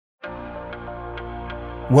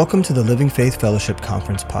Welcome to the Living Faith Fellowship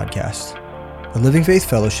Conference podcast. The Living Faith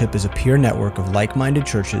Fellowship is a peer network of like-minded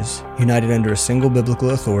churches united under a single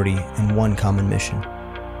biblical authority and one common mission.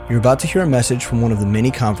 You're about to hear a message from one of the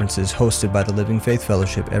many conferences hosted by the Living Faith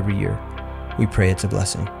Fellowship every year. We pray it's a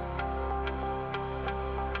blessing.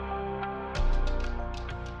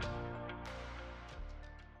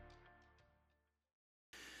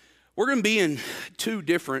 We're going to be in two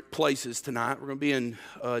different places tonight. We're going to be in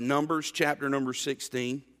Numbers chapter number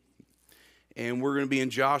 16, and we're going to be in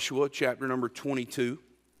Joshua chapter number 22.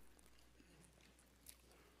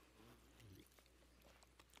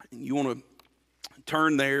 You want to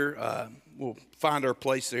turn there. We'll find our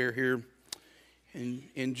place there here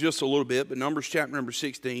in just a little bit. But Numbers chapter number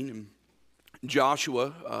 16 and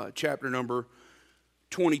Joshua chapter number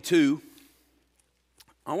 22.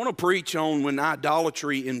 I want to preach on when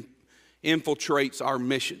idolatry infiltrates our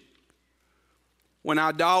mission. When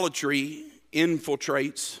idolatry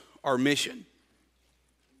infiltrates our mission.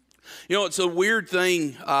 You know, it's a weird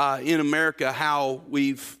thing in America how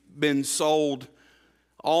we've been sold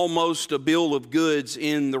almost a bill of goods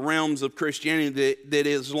in the realms of Christianity that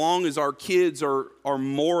as long as our kids are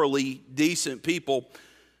morally decent people,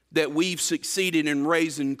 that we've succeeded in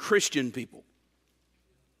raising Christian people.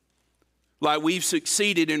 Like we've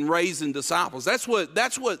succeeded in raising disciples. That's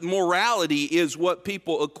what morality is, what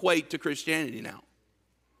people equate to Christianity now.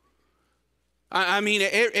 I mean,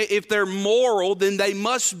 if they're moral, then they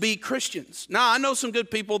must be Christians. Now, I know some good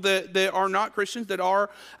people that are not Christians, that are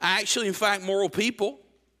actually, in fact, moral people.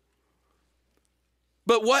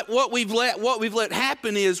 But what we've let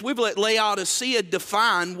happen is we've let Laodicea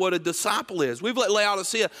define what a disciple is. We've let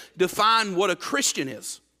Laodicea define what a Christian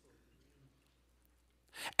is.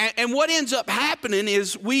 And what ends up happening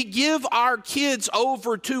is we give our kids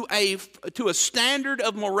over to a standard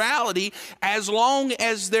of morality. As long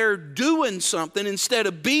as they're doing something instead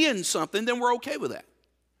of being something, then we're okay with that.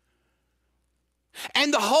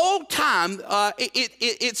 And the whole time,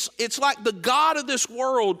 it's like the God of this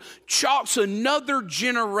world chalks another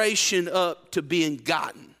generation up to being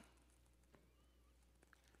gotten.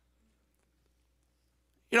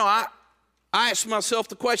 You know, I ask myself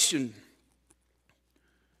the question,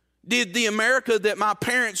 did the America that my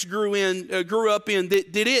parents grew up in,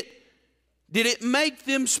 did it make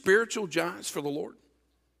them spiritual giants for the Lord?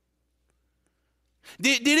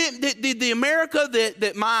 Did the America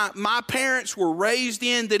that my parents were raised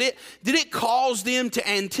in, did it cause them to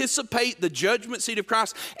anticipate the judgment seat of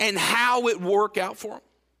Christ and how it would work out for them?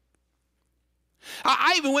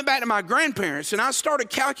 I even went back to my grandparents and I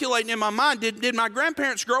started calculating in my mind, did my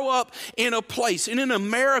grandparents grow up in a place, in an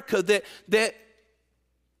America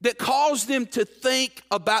that caused them to think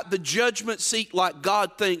about the judgment seat like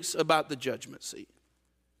God thinks about the judgment seat?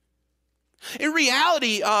 In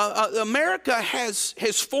reality, America has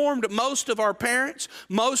formed most of our parents,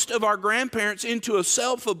 most of our grandparents into a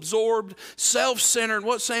self-absorbed, self-centered,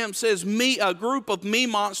 what Sam says, a group of me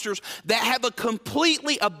monsters that have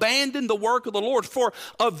completely abandoned the work of the Lord for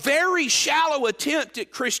a very shallow attempt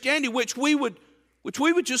at Christianity, which we would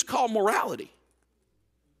just call morality.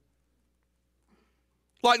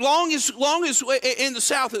 Like long as in the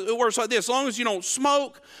South it works like this: long as you don't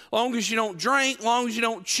smoke, long as you don't drink, long as you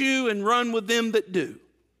don't chew and run with them that do,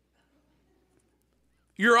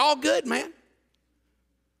 you're all good, man.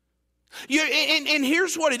 And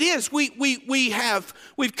here's what it is: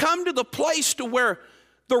 we've come to the place to where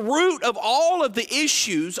the root of all of the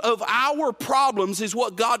issues of our problems is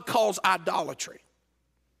what God calls idolatry.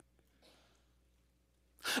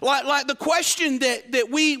 Like the question that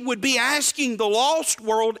we would be asking the lost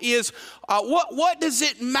world is, what does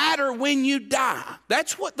it matter when you die?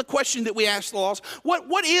 That's what the question that we ask the lost.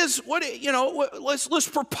 Let's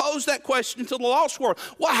propose that question to the lost world.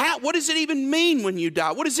 What does it even mean when you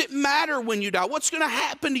die? What does it matter when you die? What's going to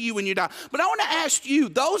happen to you when you die? But I want to ask you,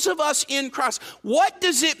 those of us in Christ, what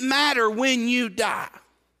does it matter when you die?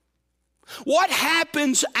 What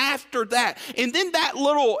happens after that? And then that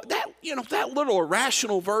little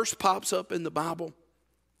irrational verse pops up in the Bible.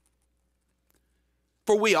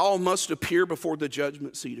 For we all must appear before the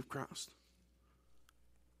judgment seat of Christ,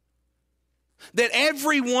 that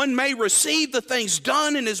everyone may receive the things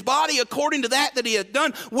done in his body according to that he had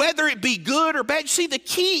done, whether it be good or bad. See, the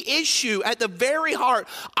key issue at the very heart,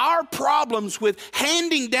 our problems with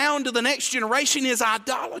handing down to the next generation, is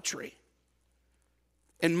idolatry.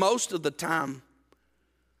 And most of the time,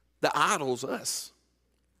 the idol's us.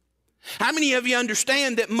 How many of you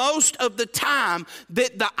understand that most of the time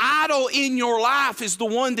that the idol in your life is the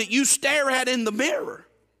one that you stare at in the mirror?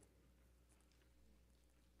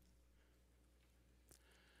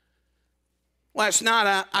 Last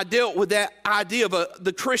night I dealt with that idea of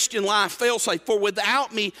the Christian life failsafe. For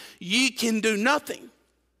without me, ye can do nothing.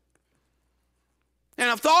 And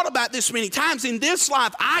I've thought about this many times. In this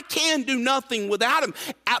life, I can do nothing without him,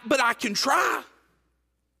 but I can try.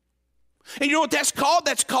 And you know what that's called?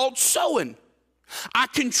 That's called sowing. I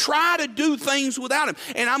can try to do things without him,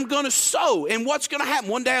 and I'm going to sow. And what's going to happen?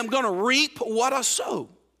 One day I'm going to reap what I sow.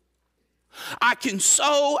 I can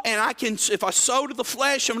sow, and if I sow to the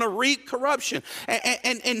flesh, I'm going to reap corruption.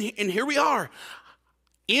 And here we are.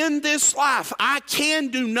 In this life, I can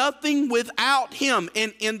do nothing without him.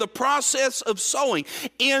 And in the process of sowing,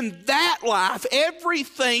 in that life,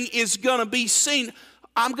 everything is going to be seen.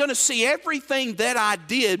 I'm going to see everything that I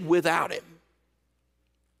did without him.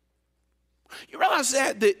 You realize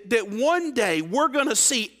that one day we're going to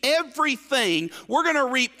see everything, we're going to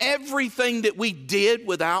reap everything that we did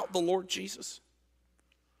without the Lord Jesus?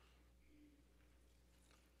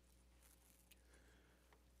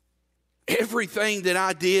 Everything that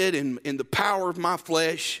I did in the power of my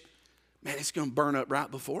flesh, man, it's going to burn up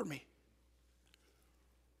right before me.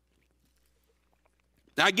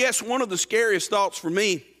 Now, I guess one of the scariest thoughts for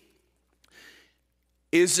me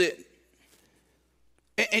is that,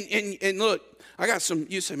 and look, I got some,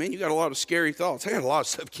 you say, man, you got a lot of scary thoughts. I got a lot of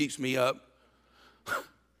stuff that keeps me up.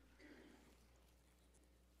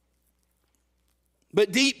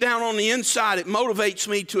 But deep down on the inside, it motivates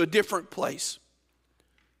me to a different place.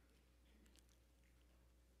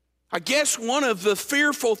 I guess one of the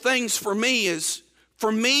fearful things for me is,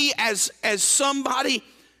 for me as somebody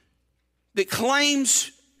that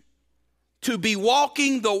claims to be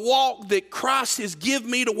walking the walk that Christ has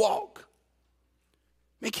given me to walk.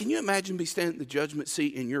 Man, can you imagine be standing at the judgment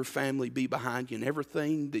seat and your family be behind you and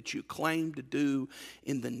everything that you claim to do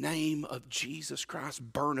in the name of Jesus Christ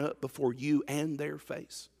burn up before you and their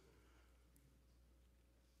face?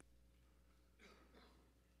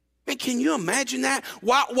 Man, can you imagine that?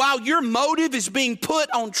 While your motive is being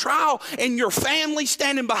put on trial and your family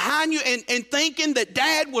standing behind you and thinking that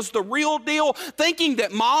dad was the real deal, thinking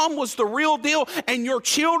that mom was the real deal, and your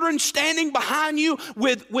children standing behind you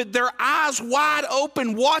with their eyes wide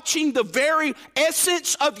open, watching the very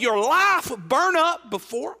essence of your life burn up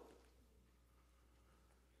before them.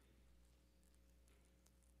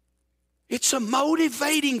 It's a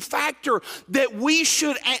motivating factor that we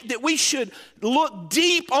should look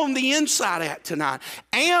deep on the inside at tonight.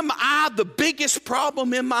 Am I the biggest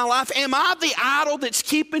problem in my life? Am I the idol that's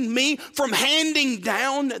keeping me from handing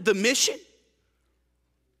down the mission?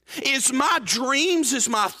 Is my dreams, is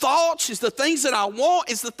my thoughts, is the things that I want,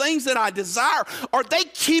 is the things that I desire, are they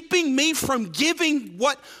keeping me from giving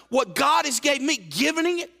what God has gave me,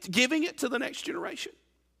 giving it to the next generation?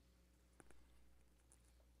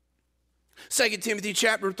 2 Timothy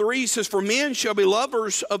chapter 3 says, for men shall be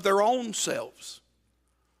lovers of their own selves.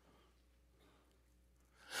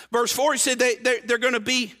 Verse 4, he said they're going to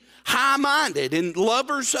be high-minded and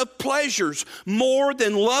lovers of pleasures more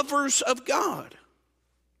than lovers of God.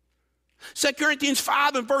 2 Corinthians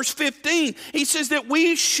 5 and verse 15, he says that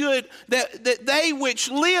that they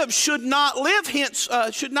which live should not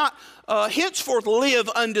henceforth live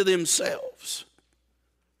unto themselves.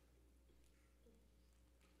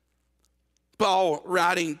 Paul,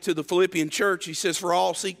 writing to the Philippian church, he says, for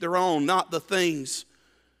all seek their own, not the things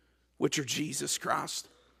which are Jesus Christ.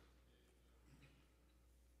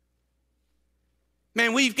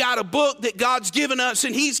 Man, we've got a book that God's given us,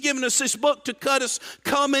 and he's given us this book to cut us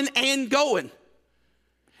coming and going.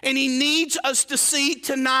 And he needs us to see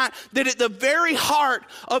tonight that at the very heart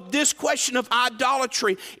of this question of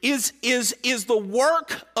idolatry is the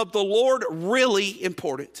work of the Lord really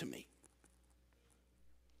important to me?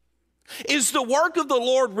 Is the work of the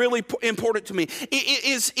Lord really important to me?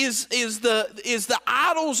 Is the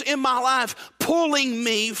idols in my life pulling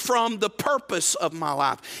me from the purpose of my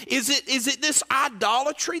life? Is it this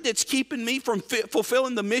idolatry that's keeping me from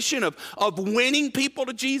fulfilling the mission of winning people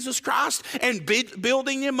to Jesus Christ and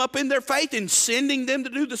building them up in their faith and sending them to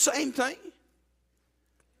do the same thing?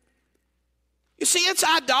 You see, it's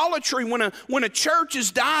idolatry when a church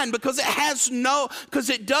is dying because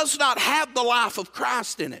it does not have the life of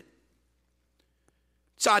Christ in it.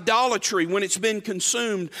 It's idolatry when it's been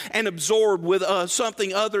consumed and absorbed with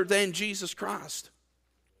something other than Jesus Christ.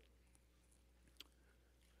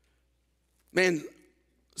 Man,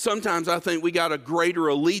 sometimes I think we got a greater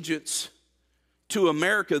allegiance to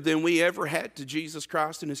America than we ever had to Jesus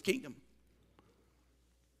Christ and his kingdom.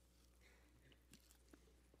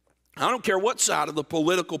 I don't care what side of the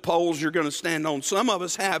political polls you're going to stand on. Some of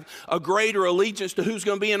us have a greater allegiance to who's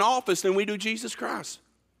going to be in office than we do Jesus Christ.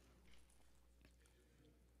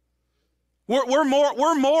 We're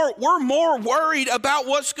more worried about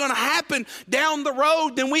what's going to happen down the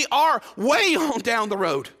road than we are way on down the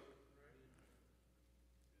road.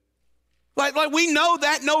 Like we know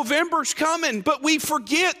that November's coming, but we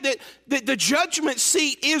forget that the judgment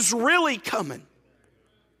seat is really coming.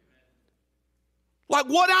 Like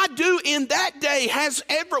what I do in that day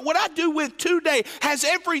what I do with today has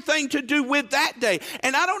everything to do with that day.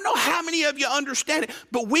 And I don't know how many of you understand it,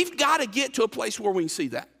 but we've got to get to a place where we can see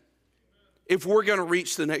that if we're going to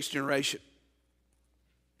reach the next generation.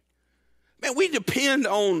 Man, we depend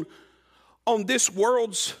on this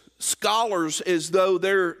world's scholars as though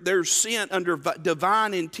they're sent under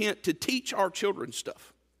divine intent to teach our children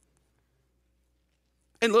stuff.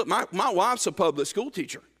 And look, my wife's a public school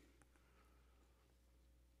teacher.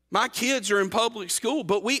 My kids are in public school,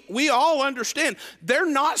 but we all understand they're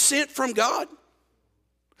not sent from God.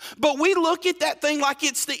 But we look at that thing like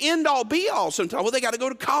it's the end-all, be-all sometimes. Well, they got to go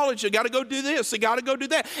to college. They got to go do this. They got to go do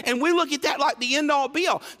that. And we look at that like the end-all,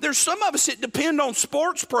 be-all. There's some of us that depend on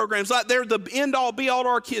sports programs like they're the end-all, be-all to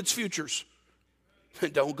our kids' futures.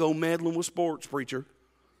 Don't go meddling with sports, preacher.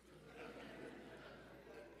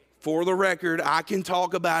 For the record, I can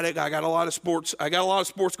talk about it. I got a lot of sports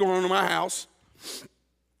going on in my house.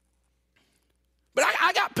 But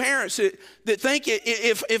I got parents that think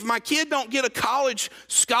if my kid don't get a college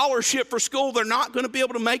scholarship for school, they're not going to be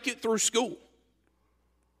able to make it through school.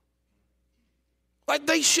 Like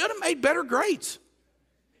they should have made better grades.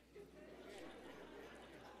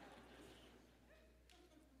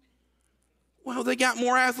 Well, they got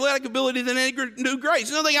more athletic ability than they do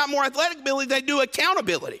grades. No, they got more athletic ability than they do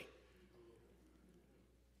accountability.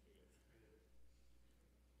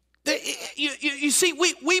 You see,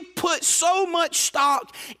 we put so much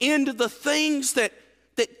stock into the things that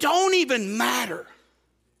don't even matter.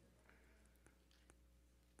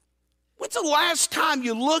 When's the last time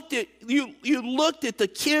you looked at the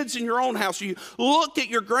kids in your own house, or you looked at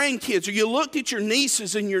your grandkids, or you looked at your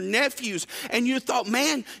nieces and your nephews, and you thought,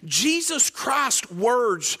 man, Jesus Christ's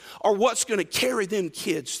words are what's going to carry them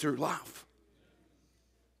kids through life?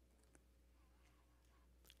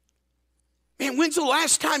 Man, when's the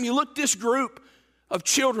last time you looked at this group of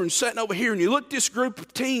children sitting over here, and you looked at this group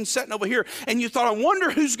of teens sitting over here, and you thought, I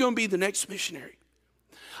wonder who's going to be the next missionary?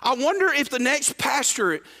 I wonder if the next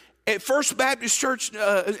pastor at First Baptist Church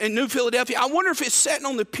in New Philadelphia, I wonder if it's sitting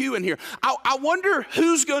on the pew in here. I wonder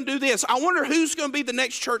who's going to do this. I wonder who's going to be the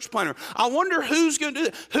next church planter. I wonder who's going to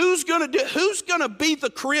do this. Who's going to be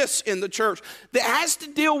the Chris in the church that has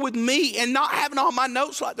to deal with me and not having all my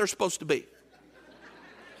notes like they're supposed to be?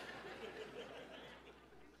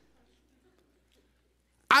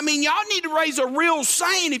 I mean, y'all need to raise a real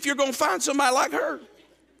saint if you're going to find somebody like her.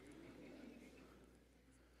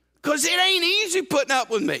 Because it ain't easy putting up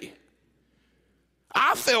with me.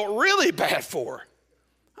 I felt really bad for her.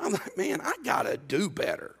 I'm like, man, I got to do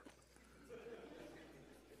better.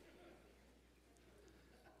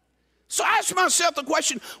 So I asked myself the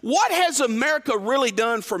question, what has America really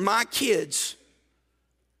done for my kids?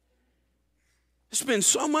 It's been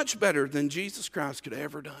so much better than Jesus Christ could have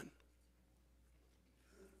ever done.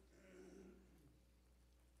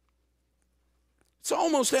 It's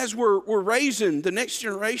almost as we're raising the next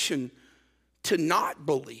generation to not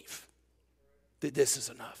believe that this is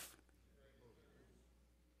enough.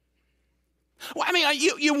 Well, I mean,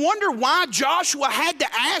 you wonder why Joshua had to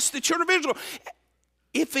ask the children of Israel,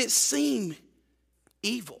 if it seemed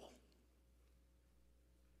evil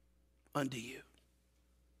unto you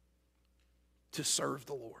to serve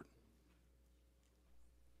the Lord.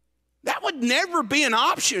 That would never be an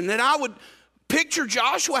option that I would picture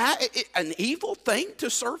Joshua, an evil thing to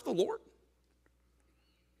serve the Lord.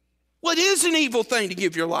 Well, it is an evil thing to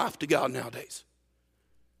give your life to God nowadays.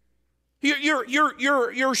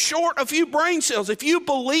 You're short a few brain cells if you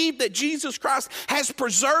believe that Jesus Christ has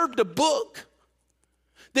preserved a book,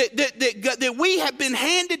 that we have been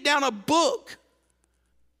handed down a book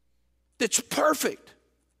that's perfect.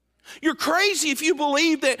 You're crazy if you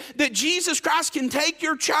believe that Jesus Christ can take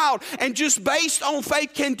your child and just based on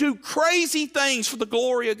faith can do crazy things for the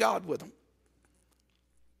glory of God with them.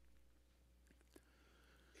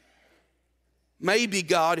 Maybe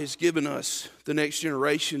God has given us the next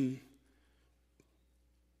generation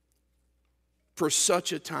for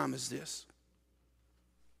such a time as this.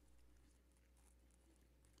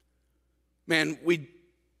 Man, we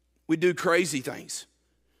do crazy things.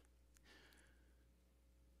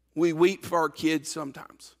 We weep for our kids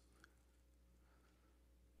sometimes.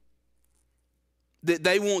 That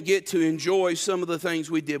they won't get to enjoy some of the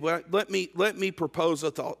things we did. Well, let me propose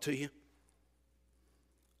a thought to you.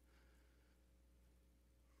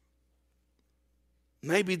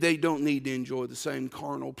 maybe they don't need to enjoy the same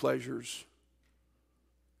carnal pleasures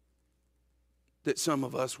that some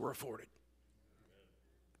of us were afforded.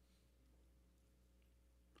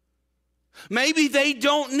 Maybe they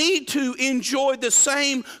don't need to enjoy the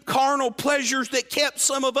same carnal pleasures that kept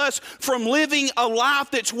some of us from living a life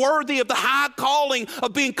that's worthy of the high calling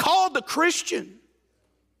of being called a Christian.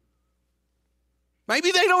 Maybe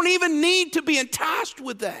they don't even need to be enticed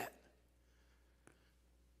with that.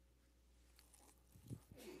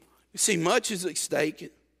 You see, much is at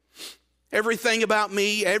stake. Everything about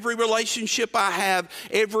me, every relationship I have,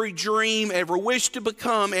 every dream, every wish to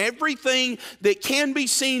become, everything that can be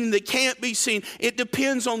seen and that can't be seen, it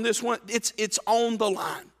depends on this one. It's on the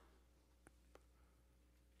line.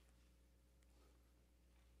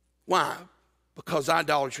 Why? Because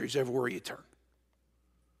idolatry is everywhere you turn.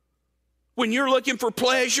 When you're looking for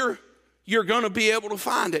pleasure, you're going to be able to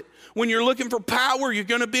find it. When you're looking for power, you're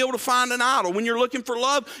going to be able to find an idol. When you're looking for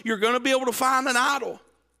love, you're going to be able to find an idol.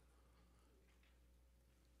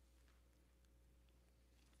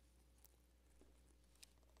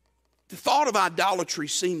 The thought of idolatry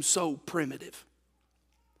seems so primitive.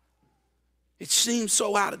 It seems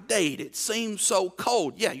so out of date. It seems so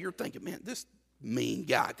cold. Yeah, you're thinking, man, this mean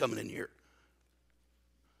guy coming in here.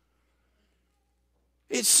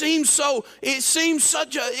 It seems like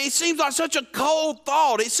such a cold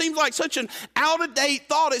thought. It seems like such an out-of-date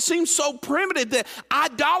thought. It seems so primitive that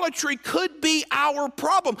idolatry could be our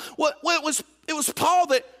problem. It was Paul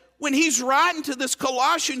that when he's writing to this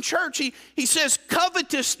Colossian church, he says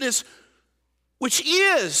covetousness, which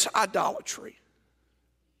is idolatry.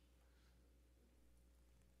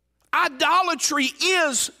 Idolatry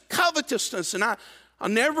is covetousness. And I'll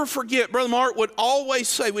never forget, Brother Mark would always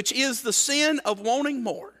say, which is the sin of wanting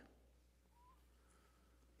more.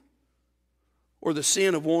 Or the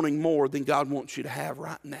sin of wanting more than God wants you to have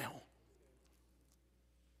right now.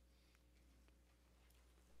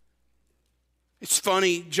 It's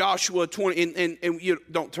funny, Joshua 20, and you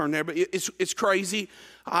don't turn there, but it's crazy.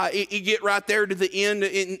 You get right there to the end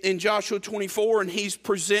in Joshua 24, and he's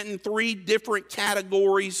presenting 3 different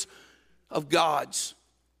categories of gods.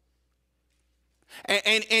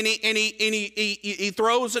 And he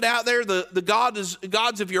throws it out there, the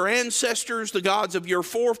gods of your ancestors, the gods of your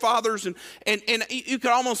forefathers, and you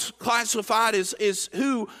could almost classify it as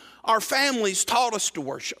who our families taught us to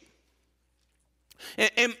worship.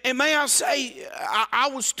 And may I say,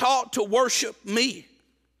 I was taught to worship me.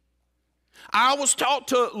 I was taught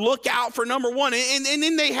to look out for number one. And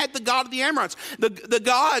then they had the God of the Amorites, the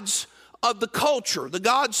gods of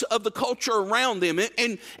the culture around them.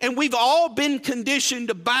 And we've all been conditioned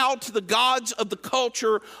to bow to the gods of the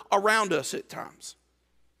culture around us at times.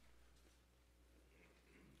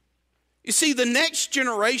 You see, the next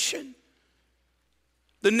generation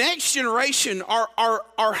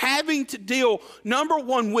are having to deal, number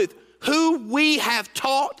one, with who we have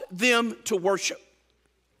taught them to worship.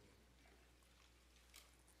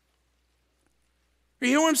 You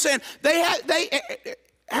hear what I'm saying?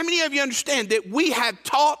 How many of you understand that we have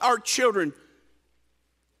taught our children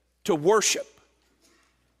to worship?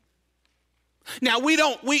 Now,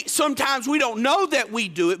 sometimes we don't know that we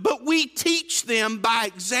do it, but we teach them by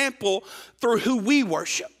example through who we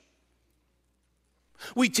worship.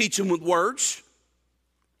 We teach them with words,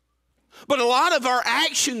 but a lot of our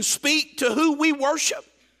actions speak to who we worship.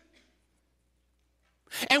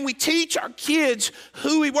 And we teach our kids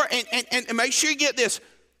who we worship. And make sure you get this.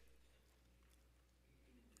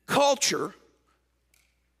 Culture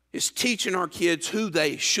is teaching our kids who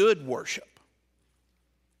they should worship.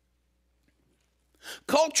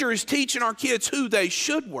 Culture is teaching our kids who they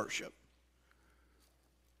should worship.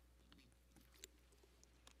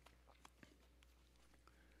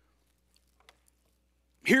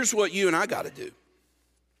 Here's what you and I got to do.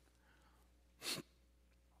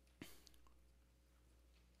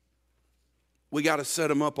 We got to set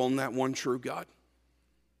them up on that one true God.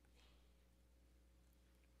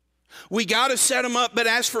 We got to set them up, but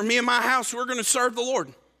as for me and my house, we're going to serve the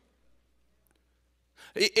Lord.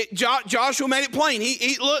 Joshua made it plain.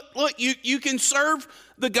 Look, you can serve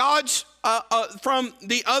the gods from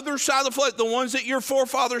the other side of the flood, the ones that your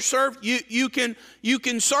forefathers served. You can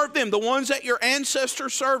serve them. The ones that your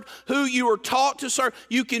ancestors served, who you were taught to serve,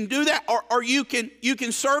 you can do that, or you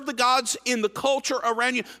can serve the gods in the culture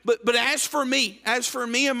around you. But as for me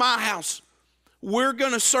and my house, we're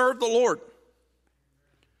going to serve the Lord.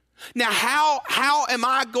 Now, how am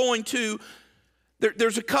I going to?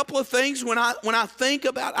 There's a couple of things when I think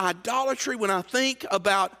about idolatry, when I think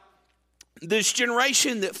about This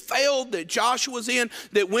generation that failed, that Joshua's in,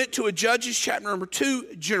 that went to a Judges chapter number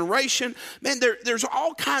 2 generation. Man, there's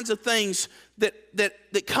all kinds of things that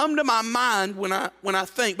come to my mind when I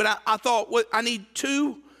think. But I thought, what I need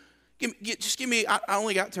two. Just give me. I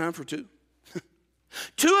only got time for two.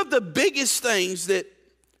 Two of the biggest things that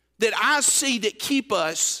I see that keep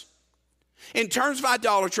us, in terms of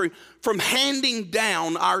idolatry, from handing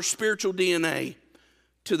down our spiritual DNA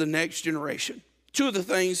to the next generation. Two of the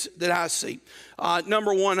things that I see.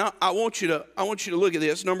 Number one, I want you to look at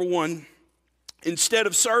this. Number one, instead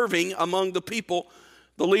of serving among the people,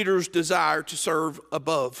 the leaders desire to serve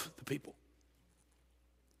above the people.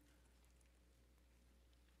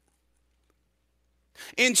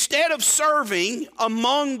 Instead of serving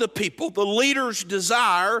among the people, the leaders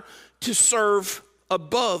desire to serve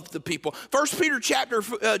above the people. 1 Peter chapter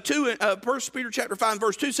 2, 1 Peter chapter 5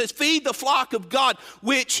 verse 2 says, "Feed the flock of God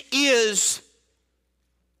which is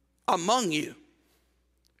among you,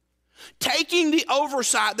 taking the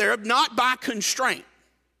oversight thereof, not by constraint,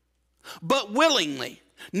 but willingly,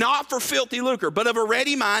 not for filthy lucre, but of a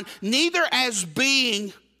ready mind, neither as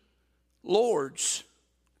being lords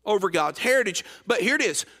over God's heritage," but here it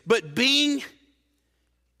is, "but being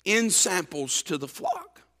ensamples to the flock."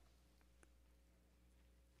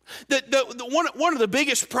 One of the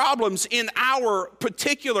biggest problems in our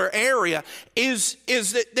particular area is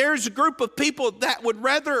that there's a group of people that would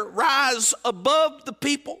rather rise above the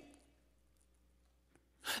people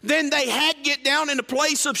than they had get down in a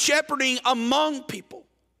place of shepherding among people.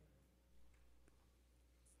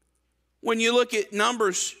 When you look at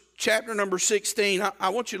Numbers chapter number 16, I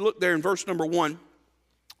want you to look there in verse number 1.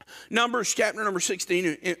 Numbers chapter number 16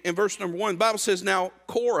 in verse number 1, the Bible says, "Now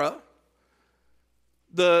Korah,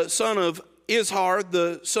 the son of Izhar,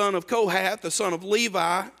 the son of Kohath, the son of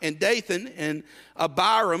Levi, and Dathan, and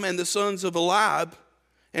Abiram, and the sons of Eliab,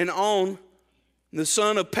 and On, the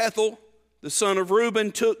son of Pethel, the son of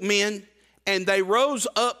Reuben, took men, and they rose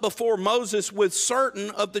up before Moses with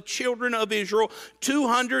certain of the children of Israel,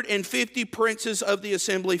 250 princes of the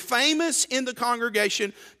assembly, famous in the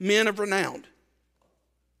congregation, men of renown.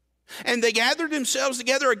 And they gathered themselves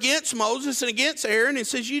together against Moses and against Aaron, and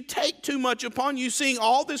says, 'You take too much upon you, seeing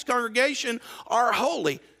all this congregation are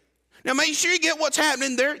holy.'" Now make sure you get what's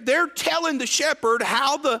happening. They're telling the shepherd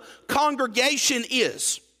how the congregation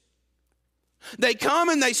is. They come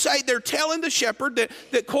and they say, they're telling the shepherd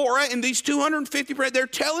that Korah and these 250, they're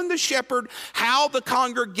telling the shepherd how the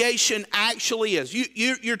congregation actually is.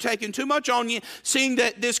 You're taking too much on you, seeing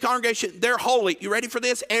that this congregation, they're holy. You ready for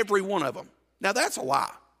this? Every one of them. Now that's a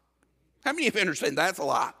lie. How many of you understand that's a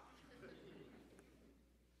lie?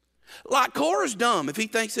 Like Korah's dumb if he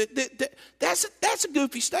thinks that's a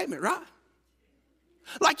goofy statement, right?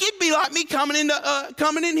 Like it'd be like me coming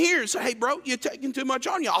in here and say, "Hey, bro, you're taking too much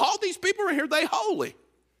on you. All these people are here, they holy."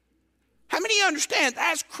 How many of you understand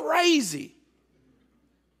that's crazy?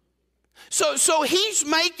 So he's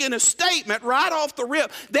making a statement right off the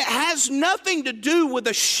rip that has nothing to do with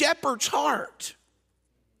the shepherd's heart.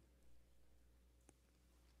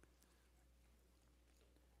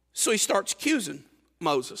 So he starts accusing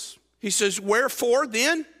Moses. He says, "Wherefore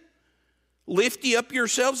then lift ye up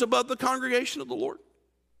yourselves above the congregation of the Lord?"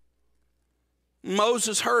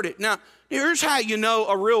 Moses heard it. Now, here's how you know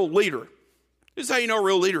a real leader. This is how you know a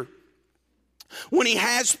real leader. When he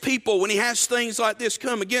has people, when he has things like this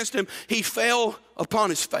come against him, he fell upon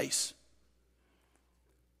his face.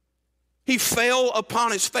 He fell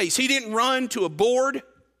upon his face. He didn't run to a board.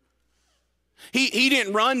 He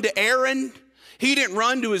didn't run to Aaron. He didn't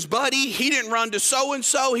run to his buddy. He didn't run to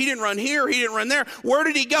so-and-so. He didn't run here. He didn't run there. Where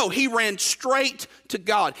did he go? He ran straight to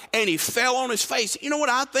God, and he fell on his face. You know what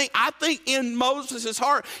I think? I think in Moses'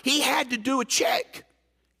 heart, he had to do a check.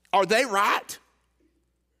 Are they right?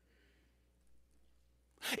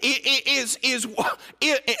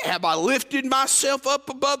 Have I lifted myself up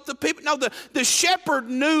above the people? No, the shepherd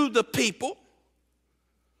knew the people.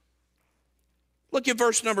 Look at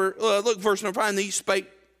verse number 5. "And he spake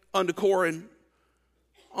unto Korah and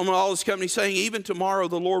on all his company, saying, Even tomorrow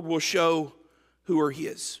the Lord will show who are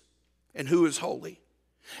his, and who is holy,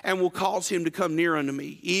 and will cause him to come near unto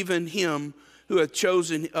me, even him who hath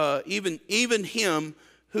chosen, even him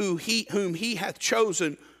whom he hath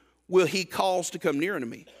chosen will he cause to come near unto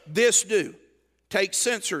me. This do, take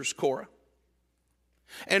censers, Korah,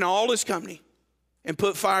 and all his company, and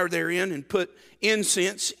put fire therein, and put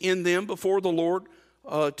incense in them before the Lord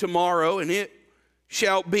tomorrow, and it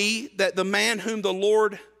shall be that the man whom the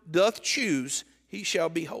Lord doth choose, he shall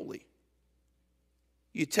be holy.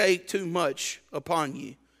 You take too much upon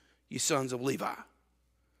you, ye sons of Levi."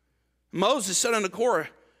 Moses said unto Korah,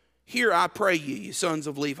 "Hear, I pray you, ye sons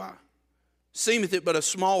of Levi, seemeth it but a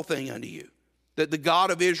small thing unto you, that the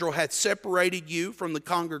God of Israel hath separated you from the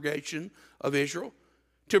congregation of Israel,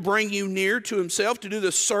 to bring you near to himself, to do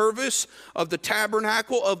the service of the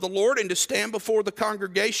tabernacle of the Lord, and to stand before the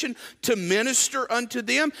congregation, to minister unto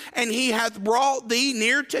them. And he hath brought thee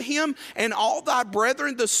near to him, and all thy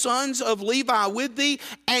brethren, the sons of Levi, with thee,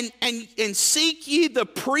 and seek ye the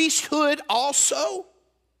priesthood also,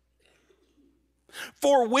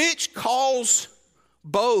 for which cause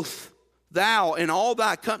both thou and all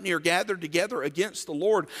thy company are gathered together against the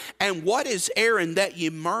Lord. And what is Aaron that ye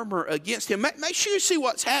murmur against him? Make sure you see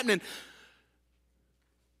what's happening.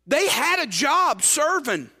 They had a job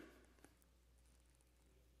serving,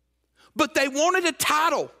 but they wanted a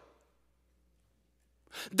title.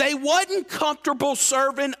 They wasn't comfortable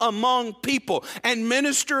serving among people and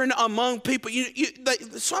ministering among people.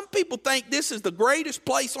 Some people think this is the greatest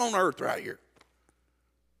place on earth right here.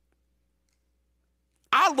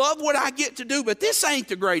 I love what I get to do, but this ain't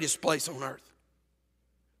the greatest place on earth.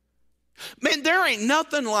 Man, there ain't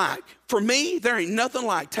nothing like, for me, there ain't nothing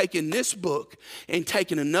like taking this book and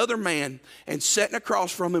taking another man and sitting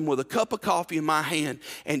across from him with a cup of coffee in my hand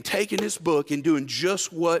and taking this book and doing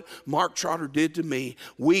just what Mark Trotter did to me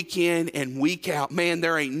week in and week out. Man,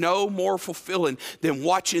 there ain't no more fulfilling than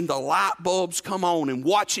watching the light bulbs come on and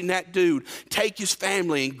watching that dude take his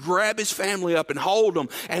family and grab his family up and hold them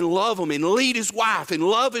and love them and lead his wife and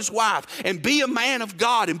love his wife and be a man of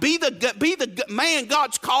God and be the man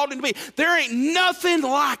God's called him to be. There ain't nothing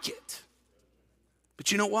like it.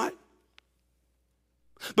 But you know what?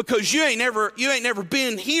 Because you ain't never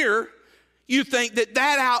been here, you think that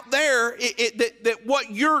out there, that what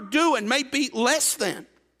you're doing may be less than.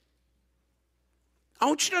 I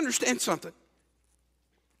want you to understand something.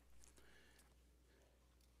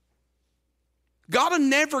 God will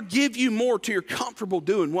never give you more till you're comfortable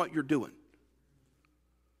doing what you're doing.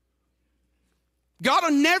 God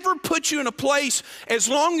will never put you in a place as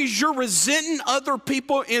long as you're resenting other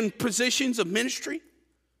people in positions of ministry.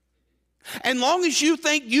 And long as you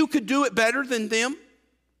think you could do it better than them.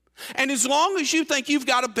 And as long as you think you've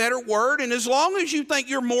got a better word. And as long as you think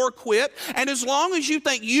you're more equipped. And as long as you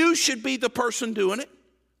think you should be the person doing it.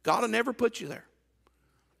 God will never put you there.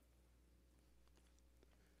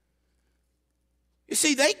 You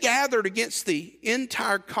see, they gathered against the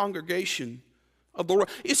entire congregation of the Lord.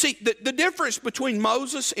 You see, the difference between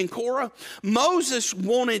Moses and Korah, Moses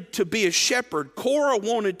wanted to be a shepherd. Korah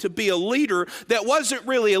wanted to be a leader that wasn't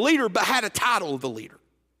really a leader, but had a title of a leader.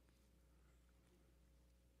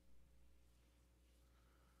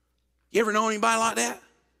 You ever know anybody like that?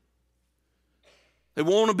 They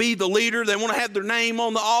want to be the leader. They want to have their name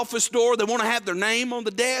on the office door. They want to have their name on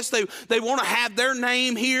the desk. They want to have their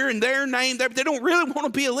name here and their name there. But they don't really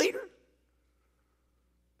want to be a leader.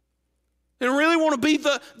 They don't really want to be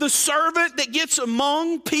the servant that gets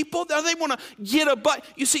among people. They want to get a butt.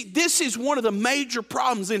 You see, this is one of the major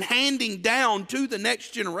problems in handing down to the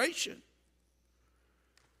next generation.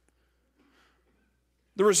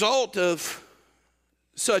 The result of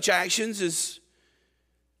such actions is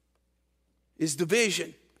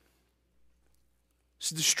division. It's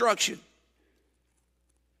destruction.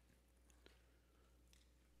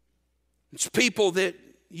 It's people that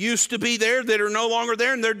used to be there that are no longer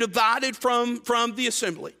there, and they're divided from the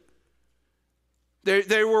assembly.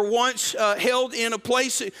 They were once held in a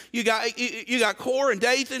place. You got Korah and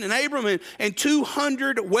Dathan and Abram and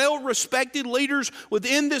 200 well-respected leaders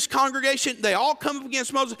within this congregation. They all come up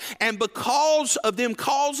against Moses, and because of them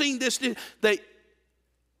causing this, they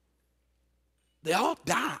all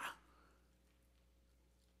die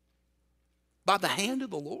by the hand of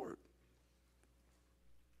the Lord.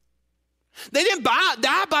 They didn't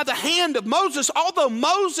die by the hand of Moses, although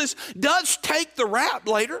Moses does take the rap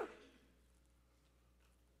later.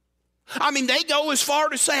 I mean, they go as far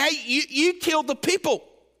to say, hey, you killed the people.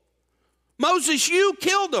 Moses, you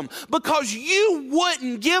killed them because you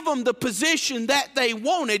wouldn't give them the position that they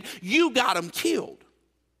wanted. You got them killed.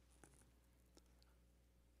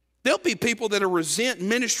 There'll be people that resent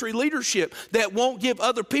ministry leadership that won't give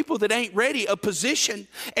other people that ain't ready a position,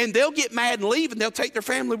 and they'll get mad and leave, and they'll take their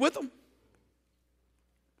family with them.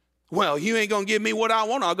 Well, you ain't going to give me what I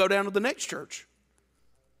want. I'll go down to the next church.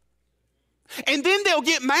 And then they'll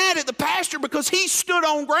get mad at the pastor because he stood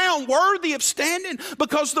on ground worthy of standing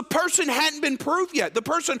because the person hadn't been proved yet. The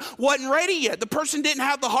person wasn't ready yet. The person didn't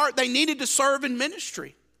have the heart they needed to serve in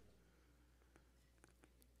ministry.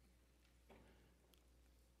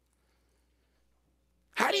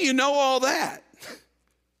 How do you know all that?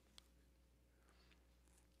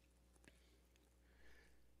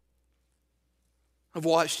 I've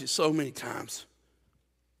watched it so many times.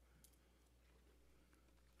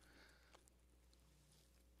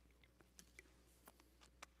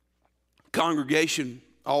 congregation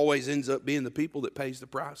always ends up being the people that pays the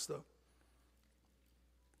price, though.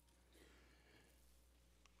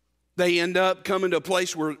 They end up coming to a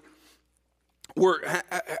place where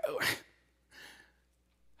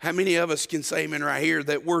how many of us can say amen right here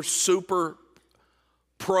that we're super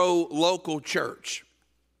pro local church?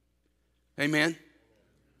 Amen?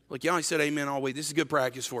 Look, y'all ain't said amen all week. This is good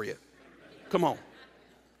practice for you. Come on.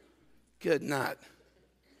 Good night.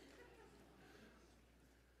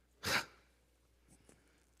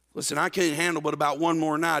 Listen, I can't handle but about one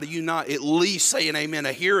more night of you not at least saying amen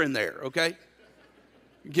a here and there, okay?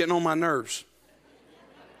 You're getting on my nerves.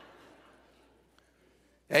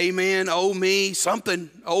 Amen, oh me,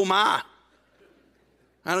 something, oh my.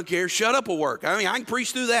 I don't care. Shut up will work. I mean, I can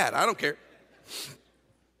preach through that. I don't care.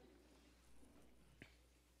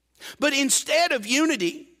 But instead of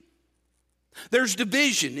unity, there's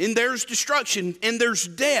division, and there's destruction, and there's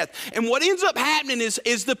death. And what ends up happening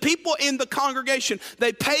is the people in the congregation,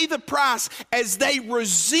 they pay the price as they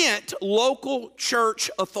resent local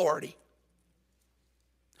church authority.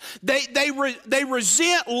 They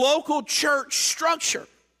resent local church structure.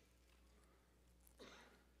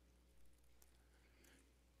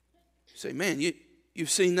 You say, man,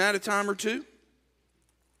 you've seen that a time or two?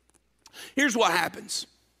 Here's what happens.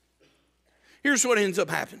 Here's what ends up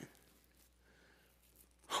happening.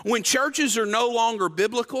 When churches are no longer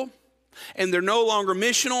biblical and they're no longer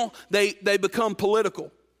missional, they become political.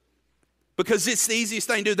 Because it's the easiest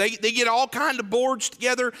thing to do. They get all kinds of boards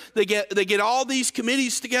together. They get all these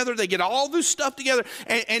committees together. They get all this stuff together.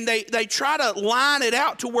 And they try to line it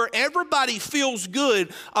out to where everybody feels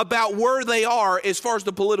good about where they are as far as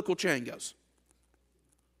the political chain goes.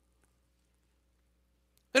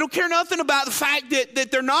 They don't care nothing about the fact that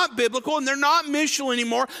they're not biblical and they're not missional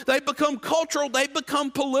anymore. They become cultural. They become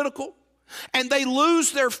political. And they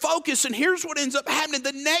lose their focus. And here's what ends up happening.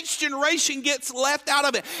 The next generation gets left out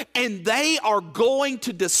of it. And they are going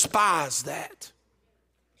to despise that.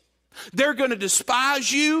 They're going to despise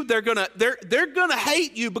you. They're going to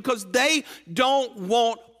hate you because they don't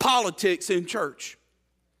want politics in church.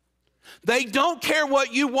 They don't care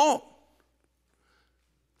what you want.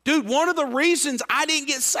 Dude, one of the reasons I didn't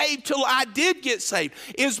get saved till I did get saved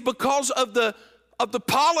is because of the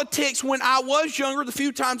politics when I was younger. The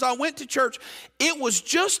few times I went to church, it was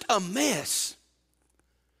just a mess.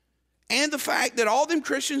 And the fact that all them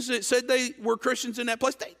Christians that said they were Christians in that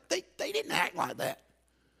place, they didn't act like that.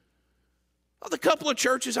 Well, the couple of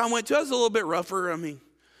churches I went to, I was a little bit rougher. I mean,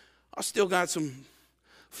 I still got some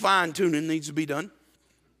fine tuning needs to be done.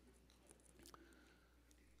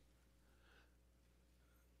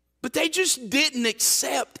 But they just didn't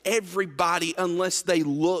accept everybody unless they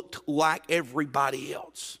looked like everybody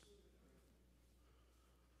else.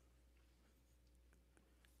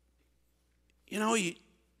 You know, you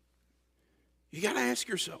got to ask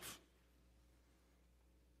yourself,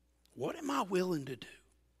 what am I willing to do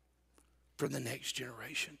for the next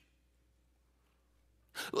generation?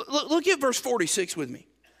 Look at verse 46 with me.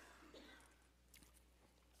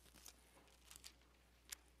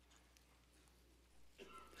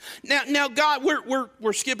 Now, God,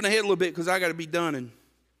 we're skipping ahead a little bit because I got to be done in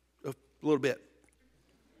a little bit.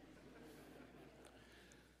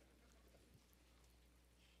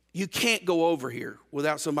 You can't go over here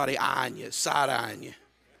without somebody eyeing you, side-eyeing you.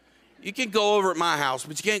 You can go over at my house,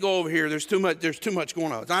 but you can't go over here. There's too much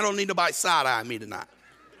going on. I don't need nobody side-eyeing me tonight.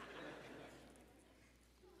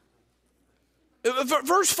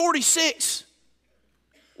 Verse 46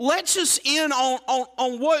 lets us in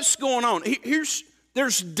on what's going on.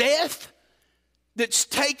 There's death that's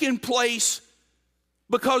taking place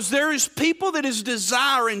because there is people that is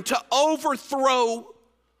desiring to overthrow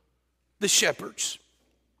the shepherds.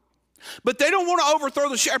 But they don't want to overthrow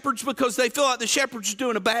the shepherds because they feel like the shepherds are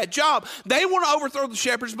doing a bad job. They want to overthrow the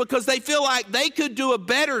shepherds because they feel like they could do a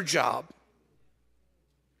better job.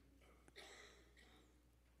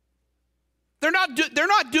 They're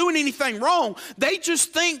not doing anything wrong. They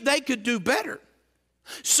just think they could do better.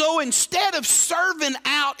 So instead of serving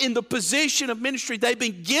out in the position of ministry they've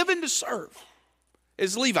been given to serve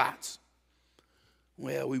as Levites,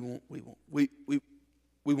 well, we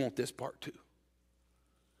want this part too.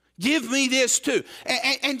 Give me this too.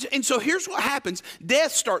 And so here's what happens.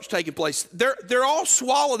 Death starts taking place. They're all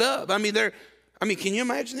swallowed up. I mean, can you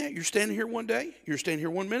imagine that? You're standing here one day, you're standing here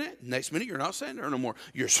 1 minute, next minute you're not standing there no more.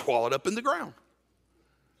 You're swallowed up in the ground.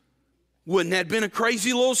 Wouldn't that have been a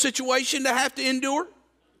crazy little situation to have to endure?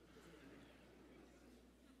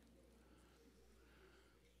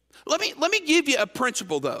 Let me give you a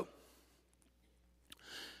principle though.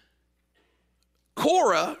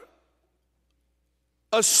 Korah,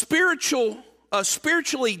 a spiritual a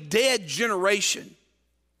spiritually dead generation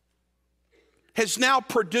has now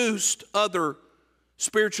produced other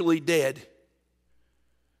spiritually dead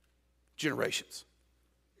generations.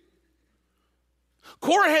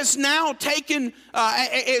 Korah has now taken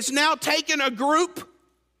a group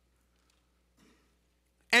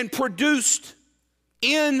and produced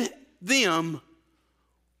in them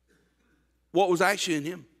what was actually in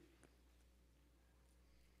him.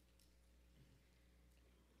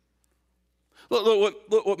 Look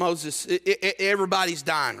what Moses, everybody's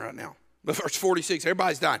dying right now. Verse 46,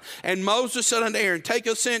 everybody's dying. And Moses said unto Aaron, take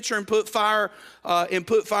a censer and put fire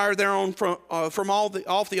thereon from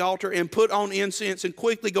off the altar, and put on incense, and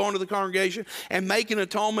quickly go into the congregation and make an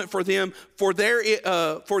atonement for them. For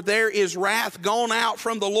there is wrath gone out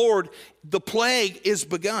from the Lord. The plague is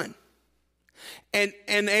begun. And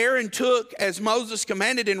Aaron took as Moses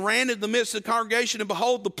commanded and ran into the midst of the congregation, and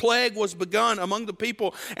behold, the plague was begun among the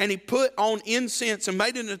people. And he put on incense and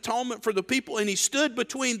made an atonement for the people, and he stood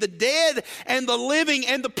between the dead and the living,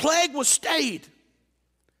 and the plague was stayed.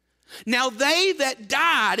 Now they that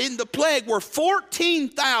died in the plague were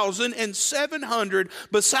 14,700,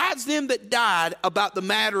 besides them that died about the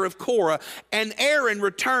matter of Korah. And Aaron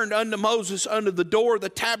returned unto Moses unto the door of the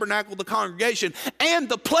tabernacle of the congregation, and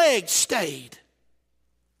the plague stayed.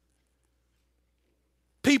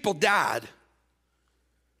 People died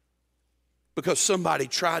because somebody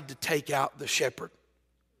tried to take out the shepherd.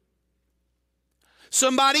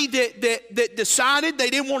 Somebody that decided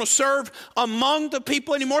they didn't want to serve among the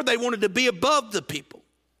people anymore. They wanted to be above the people.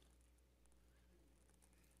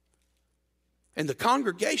 And the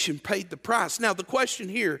congregation paid the price. Now the question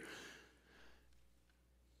here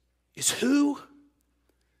is, who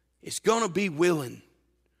is going to be willing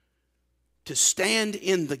to stand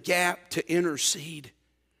in the gap to intercede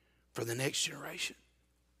for the next generation?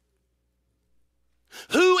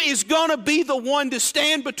 Who is going to be the one to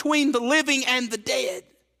stand between the living and the dead?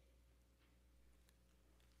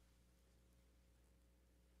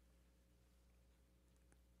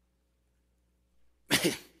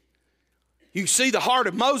 You see the heart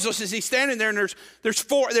of Moses as he's standing there, and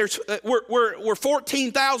we're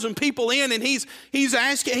 14,000 people in, and he's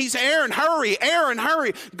Aaron,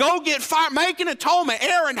 hurry, go get fire, make an atonement,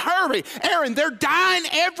 Aaron, hurry, Aaron, they're dying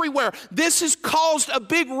everywhere. This has caused a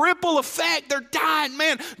big ripple effect. They're dying,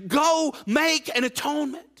 man. Go make an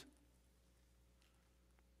atonement.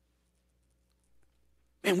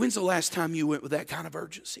 Man, when's the last time you went with that kind of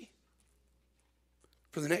urgency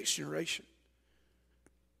for the next generation?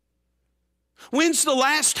 When's the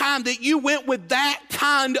last time that you went with that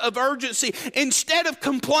kind of urgency instead of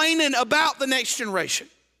complaining about the next generation?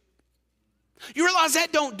 You realize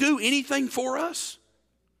that don't do anything for us?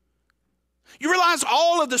 You realize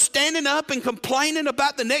all of the standing up and complaining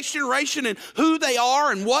about the next generation and who they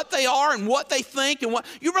are and what they think and what,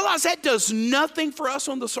 you realize that does nothing for us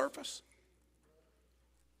on the surface?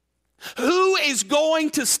 Who is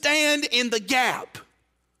going to stand in the gap?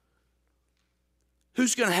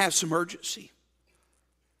 Who's going to have some urgency?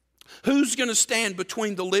 Who's going to stand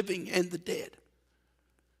between the living and the dead?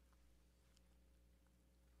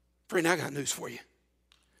 Friend, I got news for you.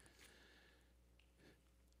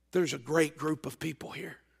 There's a great group of people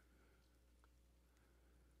here.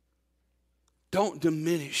 Don't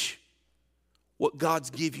diminish what God's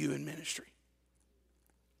give you in ministry.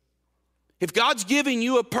 If God's giving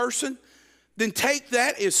you a person, then take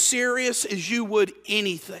that as serious as you would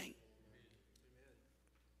anything.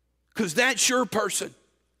 Because that's your person.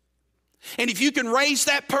 And if you can raise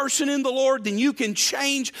that person in the Lord, then you can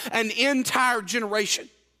change an entire generation.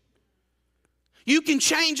 You can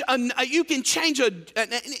change an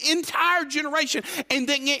entire generation. And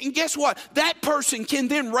guess what? That person can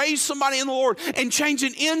then raise somebody in the Lord and change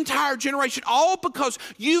an entire generation. All because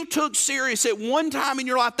you took serious at one time in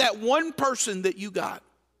your life that one person that you got.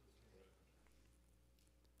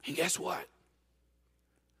 And guess what?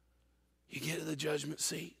 You get to the judgment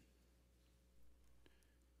seat.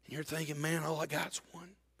 And you're thinking, man, all I got's one.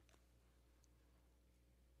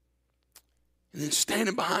 And then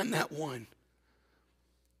standing behind that one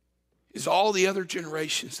is all the other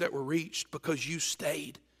generations that were reached because you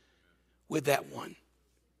stayed with that one.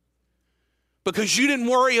 Because you didn't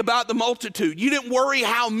worry about the multitude. You didn't worry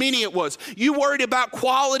how many it was. You worried about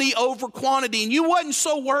quality over quantity. And you wasn't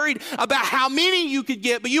so worried about how many you could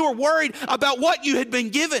get, but you were worried about what you had been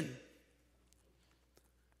given.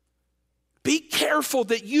 Be careful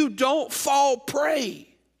that you don't fall prey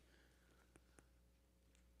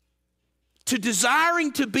to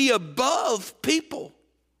desiring to be above people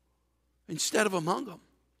instead of among them.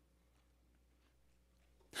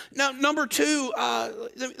 Now, number two,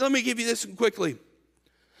 let me give you this quickly.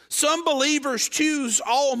 Some believers choose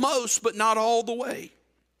almost, but not all the way.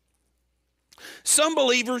 Some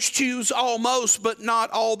believers choose almost, but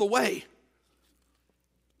not all the way.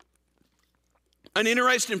 An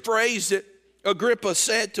interesting phrase that Agrippa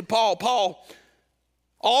said to Paul, Paul,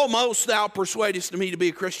 almost thou persuadest me to be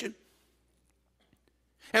a Christian.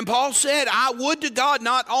 And Paul said, I would to God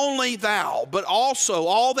not only thou, but also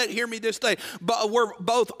all that hear me this day, but were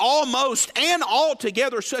both almost and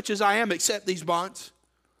altogether such as I am, except these bonds.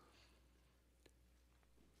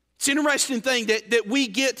 It's an interesting thing that we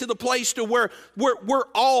get to the place to where we're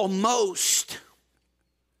almost,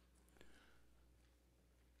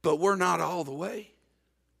 but we're not all the way.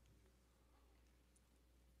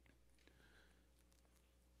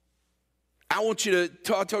 I want you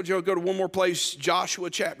to, I told you I'll go to one more place,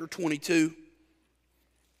 Joshua chapter 22.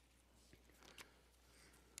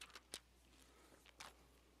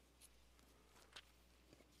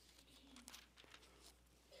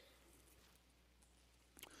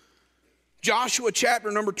 Joshua chapter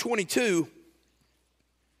number 22.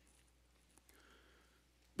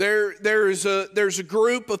 There's a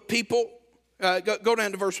group of people. Go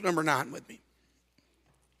down to verse number 9 with me.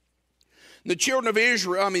 The children of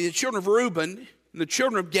Israel, the children of Reuben, the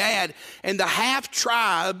children of Gad, and the half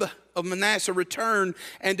tribe of Manasseh returned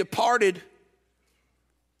and departed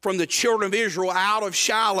from the children of Israel out of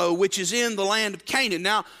Shiloh, which is in the land of Canaan.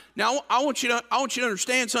 Now I want you to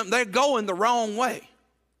understand something. They're going the wrong way.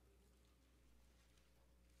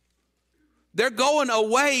 They're going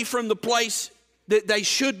away from the place that they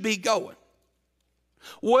should be going.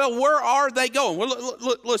 Well, where are they going? Well,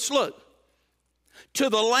 let's look. To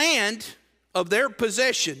the land of their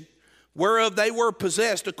possession, whereof they were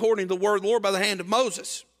possessed according to the word of the Lord by the hand of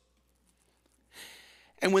Moses.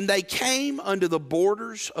 And when they came unto the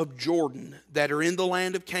borders of Jordan that are in the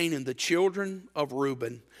land of Canaan, the children of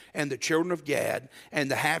Reuben and the children of Gad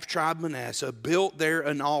and the half tribe of Manasseh built there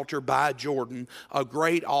an altar by Jordan, a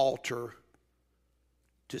great altar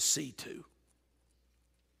to see to.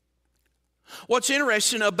 What's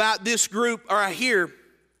interesting about this group right here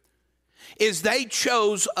is they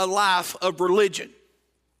chose a life of religion.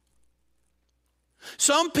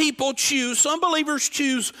 Some believers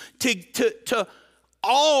choose to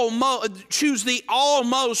almost choose the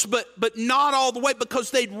almost, but not all the way,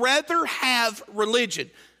 because they'd rather have religion.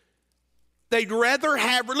 They'd rather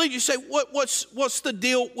have religion. You say, what's the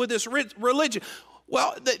deal with this religion?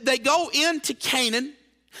 Well, they go into Canaan,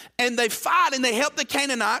 and they fight and they help the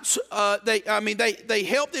Canaanites. They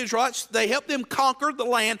help the Israelites. They help them conquer the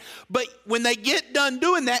land. But when they get done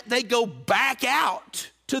doing that, they go back out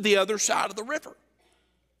to the other side of the river.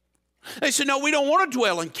 They said, no, we don't want to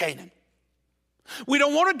dwell in Canaan. We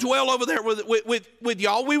don't want to dwell over there with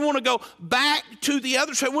y'all. We want to go back to the